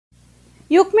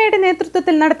യുക്മയുടെ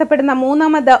നേതൃത്വത്തിൽ നടത്തപ്പെടുന്ന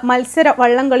മൂന്നാമത് മത്സര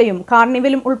വള്ളംകളിയും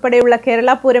കാർണിവലും ഉൾപ്പെടെയുള്ള കേരള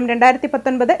പൂരം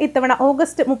 2019 ഇത്തവണ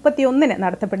ഓഗസ്റ്റ് 31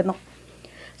 നടത്തപ്പെടുന്നു.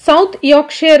 സൗത്ത്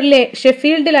യോർക്ക്ഷയറിലെ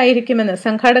ഷെഫീൽഡിലായിരിക്കുമെന്ന്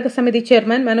സംഘാടക സമിതി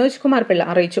ചെയർമാൻ മനോജ് കുമാർ പിള്ള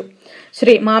അറിയിച്ചു.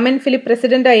 ശ്രീ മാമൻ ഫിലിപ്പ്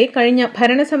പ്രസിഡന്റായി കഴിഞ്ഞ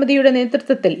ഭരണസമിതിയുടെ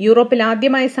നേതൃത്വത്തിൽ യൂറോപ്പിൽ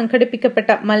ആദ്യമായി സംഘടിപ്പിക്കപ്പെട്ട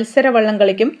മത്സര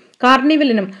വള്ളംകളിക്കും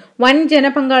കാർണിവലിനും വൻ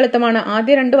ജനപങ്കാളിത്തമാണ്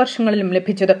ആദ്യ 2 വർഷങ്ങളിലും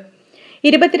ലഭിച്ചത്.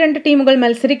 22 ടീമുകൾ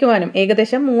മത്സരിക്കുവാനും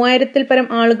ഏകദേശം 3000-ൽ പരം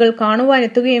ആളുകൾ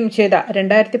കാണുവാനെത്തുകയും ചെയ്ത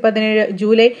 2017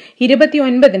 ജൂലൈ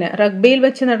 29 റഗ്ബിയിൽ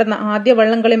വെച്ച് നടന്ന ആദ്യ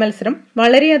വള്ളംകളി മത്സരം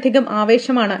വളരെയധികം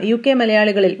ആവേശമാണ് UK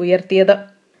മലയാളികളിൽ ഉയർത്തിയത്.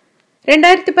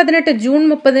 2018 ജൂൺ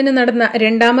 30 നടന്ന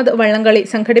രണ്ടാമത് വള്ളംകളി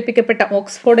സംഘടിപ്പിക്കപ്പെട്ട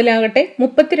ഓക്സ്ഫോർഡിലാകട്ടെ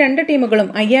 32 ടീമുകളും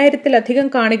 5000-ലധികം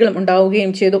കാണികളും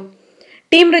ഉണ്ടാവുകയും ചെയ്തു.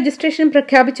 ടീം രജിസ്ട്രേഷൻ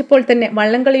പ്രഖ്യാപിച്ചപ്പോൾ തന്നെ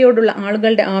വള്ളംകളിയോടുള്ള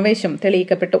ആളുകളുടെ ആവേശം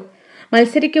തെളിയിക്കപ്പെട്ടു.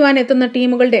 മത്സരിക്കുവാനെത്തുന്ന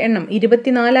ടീമുകളുടെ എണ്ണം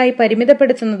 24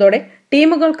 പരിമിതപ്പെടുത്തുന്നതോടെ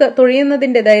ടീമുകൾക്ക്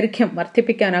തുഴയുന്നതിന്റെ ദൈർഘ്യം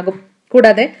വർദ്ധിപ്പിക്കാനാകും.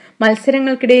 കൂടാതെ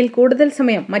മത്സരങ്ങൾക്കിടയിൽ കൂടുതൽ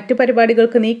സമയം മറ്റു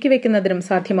പരിപാടികൾക്ക് നീക്കിവെക്കുന്നതിനും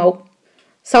സാധ്യമാവും.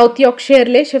 സൗത്ത്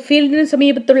യോർക്ക്ഷയറിലെ ഷെഫീൽഡിന്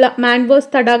സമീപത്തുള്ള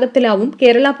മാൻവേഴ്സ് തടാകത്തിലാവും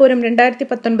കേരള പൂരം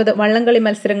 2019 വള്ളംകളി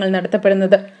മത്സരങ്ങൾ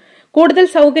നടത്തപ്പെടുന്നത്. കൂടുതൽ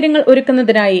സൌകര്യങ്ങൾ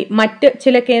ഒരുക്കുന്നതിനായി മറ്റ്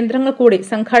ചില കേന്ദ്രങ്ങൾ കൂടി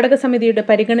സംഘാടക സമിതിയുടെ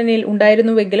പരിഗണനയിൽ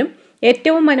ഉണ്ടായിരുന്നുവെങ്കിലും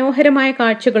ഏറ്റവും മനോഹരമായ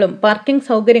കാഴ്ചകളും പാർക്കിംഗ്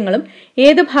സൌകര്യങ്ങളും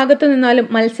ഏതു ഭാഗത്തു നിന്നാലും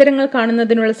മത്സരങ്ങൾ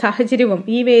കാണുന്നതിനുള്ള സാഹചര്യവും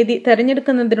ഈ വേദി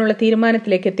തെരഞ്ഞെടുക്കുന്നതിനുള്ള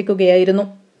തീരുമാനത്തിലേക്ക് എത്തിക്കുകയായിരുന്നു.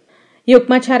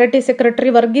 യുക്മ ചാരിറ്റി സെക്രട്ടറി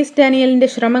വർഗീസ് ഡാനിയലിന്റെ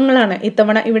ശ്രമങ്ങളാണ്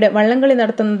ഇത്തവണ ഇവിടെ വള്ളംകളി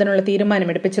നടത്തുന്നതിനുള്ള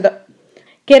തീരുമാനമെടുപ്പിച്ചത്.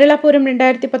 കേരള പൂരം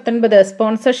 2019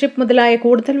 സ്പോൺസർഷിപ്പ് മുതലായ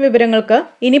കൂടുതൽ വിവരങ്ങൾക്ക്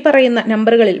ഇനി പറയുന്ന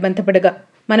നമ്പറുകളിൽ ബന്ധപ്പെടുക.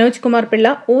 Manoj Kumar Pillai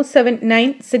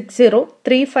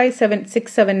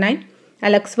 07960357679,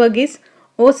 Alex Varghese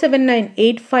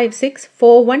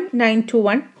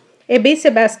 07985641921, AB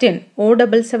Sebastian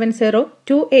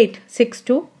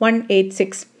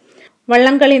 07702862186.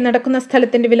 വള്ളംകളി നടക്കുന്ന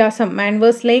സ്ഥലത്തിന്റെ വിലാസം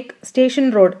മാൻവേഴ്സ് ലേക്ക്, station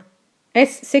road,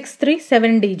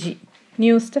 S637DG.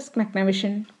 News desk,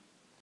 Magnavision.